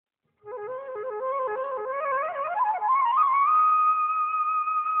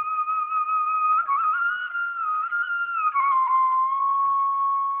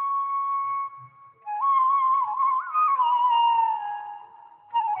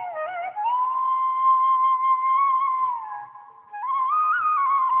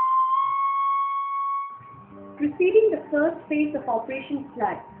Preceding the first phase of Operation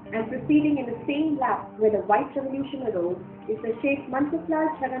Flood and proceeding in the same lab where the White Revolution arose is the Sheikh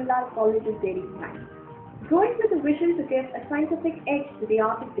Mansuklal Charanlal College of Dairy Science. Growing with a vision to give a scientific edge to the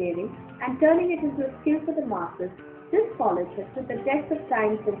art of dairy and turning it into a skill for the masses, this college has stood the test of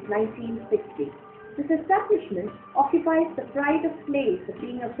time since 1960. This establishment occupies the pride of place of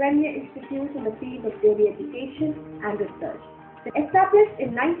being a premier institute in the field of dairy education and research. Established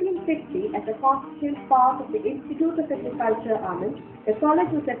in 1950 as a constituent part of the Institute of Agriculture, Anand, the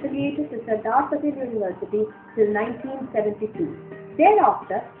college was affiliated to Sardar Patel University till 1972.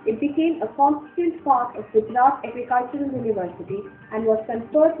 Thereafter, it became a constituent part of Gujarat Agricultural University and was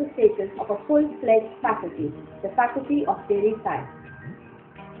conferred the status of a full-fledged faculty, the Faculty of Dairy Science.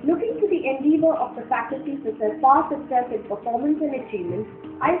 Looking to the endeavour of the faculty to surpass itself in performance and achievement,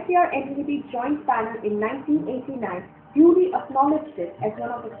 ICR NDDB Joint Panel in 1989 duly acknowledged it as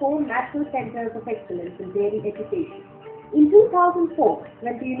one of the 4 national centres of excellence in dairy education. In 2004,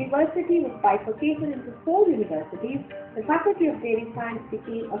 when the university was bifurcated into 4 universities, the Faculty of Dairy Science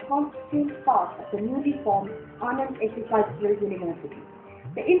became a constituent part of the newly formed Anand Agricultural University.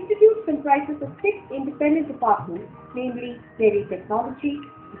 The institute comprises of 6 independent departments, namely Dairy Technology,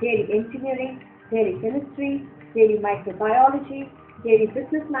 Dairy Engineering, Dairy Chemistry, Dairy Microbiology, Dairy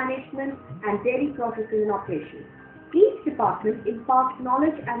Business Management, and Dairy Processing and Operations. Each department imparts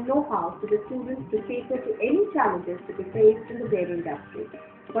knowledge and know-how to the students to cater to any challenges to be faced in the dairy industry.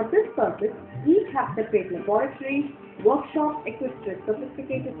 For this purpose, each have separate laboratories, workshops equipped with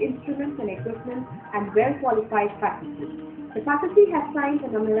sophisticated instruments and equipment, and well-qualified faculty. The faculty has signed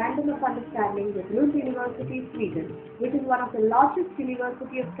a Memorandum of Understanding with Lund University, Sweden, which is one of the largest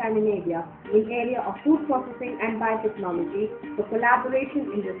universities of Scandinavia in area of food processing and biotechnology for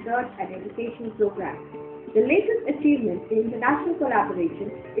collaboration in research and education programs. The latest achievement in international collaboration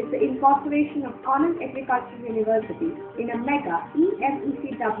is the incorporation of Anand Agricultural University in a mega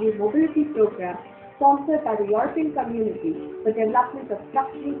EMECW mobility program sponsored by the European Community for development of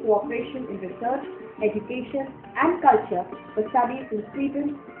structural cooperation in research, education and culture for studies in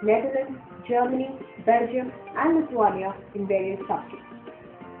Sweden, Netherlands, Germany, Belgium and Lithuania in various subjects.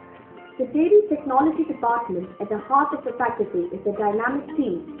 The Dairy Technology Department at the heart of the faculty is a dynamic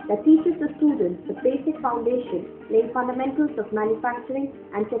team that teaches the students the basic foundation, laying fundamentals of manufacturing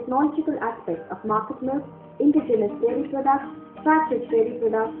and technological aspects of market milk, indigenous dairy products, fat-rich dairy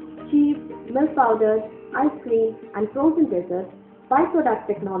products, cheese, milk powders, ice cream and frozen desserts, byproduct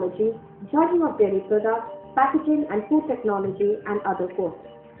technology, judging of dairy products, packaging and food technology and other courses.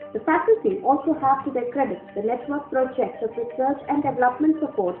 The faculty also have to their credit the network projects of research and development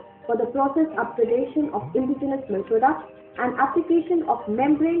support for the process upgradation of indigenous milk products and application of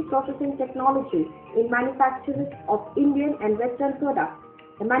membrane processing technology in manufacture of Indian and Western products,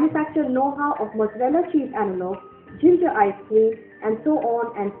 the manufacture know-how of mozzarella cheese analogs, ginger ice cream, and so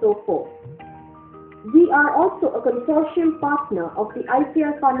on and so forth. We are also a consortium partner of the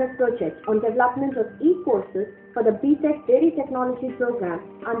ICR funded project on development of e-courses for the BTech Dairy Technology program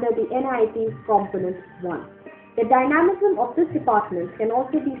under the NIT Component 1. The dynamism of this department can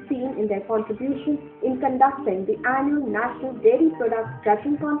also be seen in their contribution in conducting the annual National Dairy Products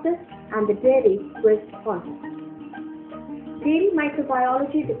Judging Contest and the Dairy Quiz Contest. Dairy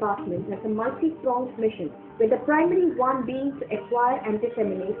Microbiology Department has a multi-pronged mission, with the primary one being to acquire and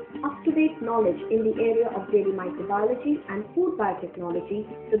disseminate up-to-date knowledge in the area of dairy microbiology and food biotechnology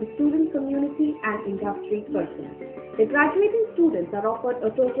to the student community and industry personnel. The graduating students are offered a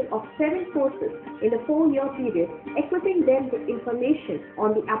total of 7 courses in a 4-year period, equipping them with information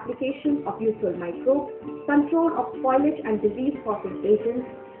on the application of useful microbes, control of spoilage and disease-causing agents,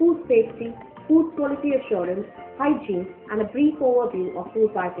 food safety, food quality assurance, hygiene, and a brief overview of food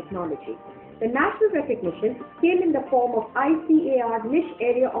biotechnology. The national recognition came in the form of ICAR Niche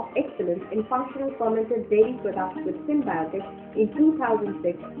Area of Excellence in Functional Fermented Dairy Products with Symbiotics in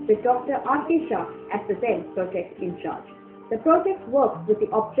 2006 with Dr. R.K. Shah as the then project in charge. The project works with the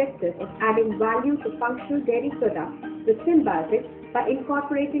objective of adding value to functional dairy products with symbiotics by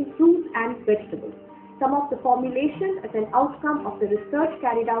incorporating fruits and vegetables. Some of the formulations as an outcome of the research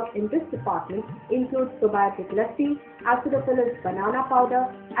carried out in this department include probiotic lassi, acidophilus banana powder,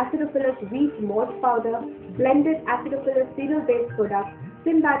 acidophilus wheat malt powder, blended acidophilus cereal-based products,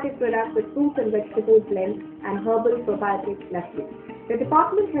 symbiotic products with fruits and vegetable blends, and herbal probiotic lassi. The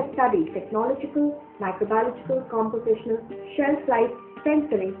department has studied technological, microbiological, compositional, shelf life,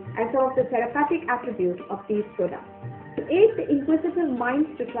 sensory, and some of the therapeutic attributes of these products. To aid the inquisitive minds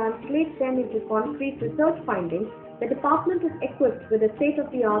to translate them into concrete research findings, the department is equipped with a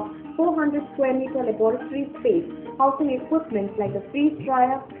state-of-the-art 400 square meter laboratory space housing equipment like the freeze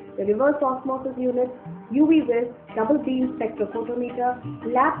dryer, the reverse osmosis unit, UV vis, double beam spectrophotometer,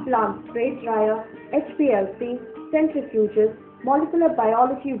 lab plant spray dryer, HPLC, centrifuges, molecular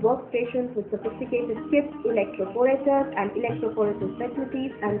biology workstations with sophisticated chips, electrophoretors and electrophoresis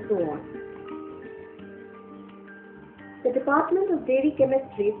facilities, and so on. The Department of Dairy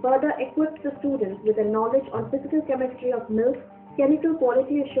Chemistry further equips the students with a knowledge on physical chemistry of milk, chemical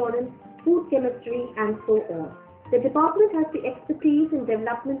quality assurance, food chemistry, and so on. The department has the expertise in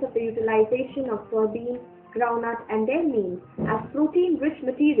development of the utilization of soybean, groundnut, and their meals as protein-rich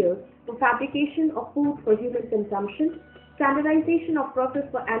materials for fabrication of food for human consumption, standardization of process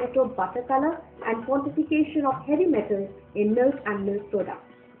for anaerobic butter color, and quantification of heavy metals in milk and milk products.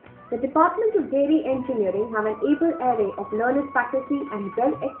 The Department of Dairy Engineering have an able array of learned faculty and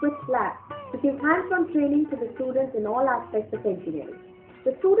well-equipped labs to give hands-on training to the students in all aspects of engineering.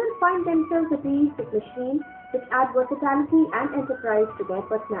 The students find themselves at ease with machines which add versatility and enterprise to their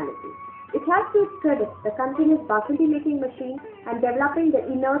personality. It has to its credit the continuous bakery making machine and developing the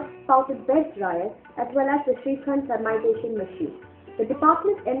inert spouted bed dryer as well as the Shrikhand thermization machine. The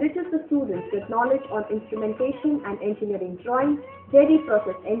department enriches the students with knowledge on instrumentation and engineering drawing, dairy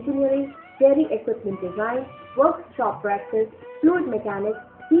process engineering, dairy equipment design, workshop practice, fluid mechanics,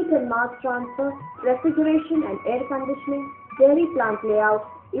 heat and mass transfer, refrigeration and air conditioning, dairy plant layout,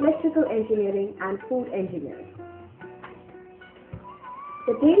 electrical engineering, and food engineering.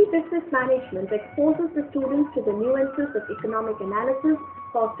 The dairy business management exposes the students to the nuances of economic analysis,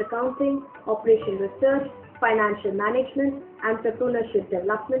 cost accounting, operation research, financial management, entrepreneurship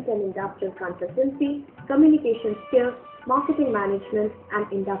development and industrial consultancy, communication skills, marketing management, and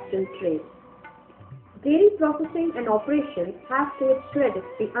industrial trade. Dairy processing and operations has to its credit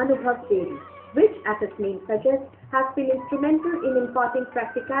the Anubhav Dairy, which, as its name suggests, has been instrumental in imparting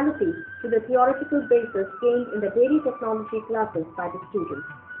practicality to the theoretical basis gained in the dairy technology classes by the students.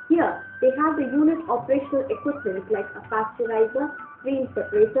 Here, they have the unit operational equipment like a pasteurizer, cream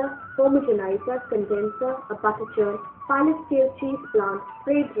separator, homogenizer, condenser, a butter churn, pilot scale cheese plant,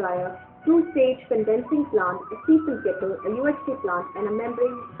 spray dryer, two-stage condensing plant, a steeple kettle, a UHT plant, and a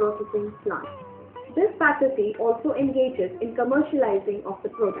membrane processing plant. This faculty also engages in commercializing of the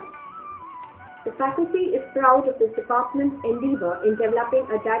product. The faculty is proud of this department's endeavor in developing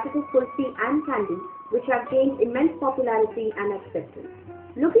a dietary kulfi and candy which have gained immense popularity and acceptance.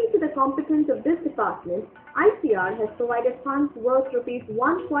 Looking to the competence of this department, ICR has provided funds worth Rs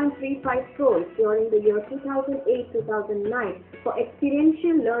 1.35 crores during the year 2008-2009 for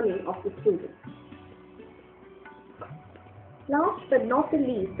experiential learning of the students. Last but not the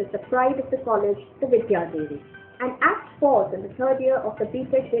least is the pride of the college, the Vidya Dairy. An apt pause in the third year of the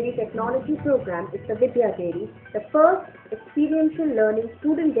B.Tech Dairy Technology program is the Vidya Dairy, the first experiential learning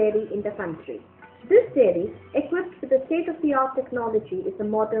student dairy in the country. This dairy, equipped with the state-of-the-art technology, is a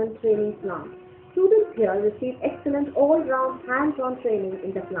modern training plant. Students here receive excellent all-round hands-on training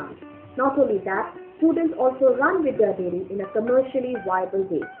in the plant. Not only that, students also run Vidya Dairy in a commercially viable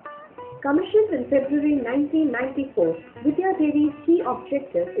way. Commissioned in February 1994, Vidya Dairy's key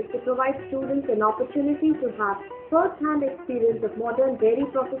objective is to provide students an opportunity to have first-hand experience of modern dairy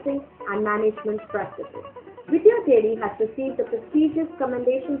processing and management practices. Vidya Dairy has received the prestigious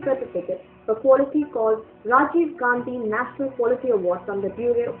Commendation Certificate for Quality called Rajiv Gandhi National Quality Award from the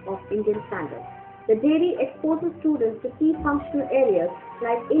Bureau of Indian Standards. The dairy exposes students to key functional areas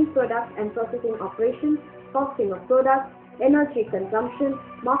like in-product and processing operations, costing of products, energy consumption,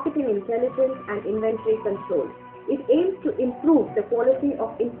 marketing intelligence, and inventory control. It aims to improve the quality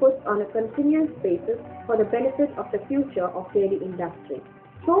of inputs on a continuous basis for the benefit of the future of dairy industry.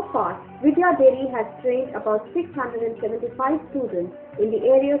 So far, Vidya Dairy has trained about 675 students in the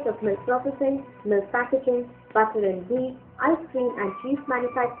areas of milk processing, milk packaging, butter and ghee, ice cream and cheese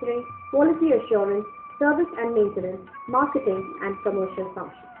manufacturing, quality assurance, service and maintenance, marketing, and commercial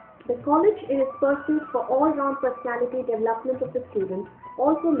functions. The college, in its pursuit for all-round personality development of the students,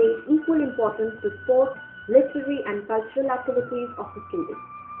 also lays equal importance to sports, literary and cultural activities of the students.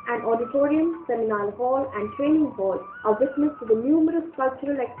 An auditorium, seminar hall and training hall are witness to the numerous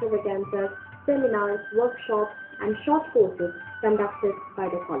cultural extravaganzas, seminars, workshops and short courses conducted by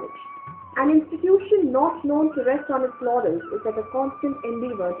the college. An institution not known to rest on its laurels is at a constant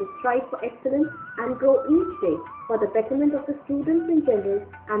endeavor to strive for excellence and grow each day for the betterment of the students in general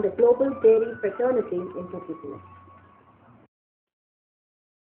and the global dairy fraternity in particular.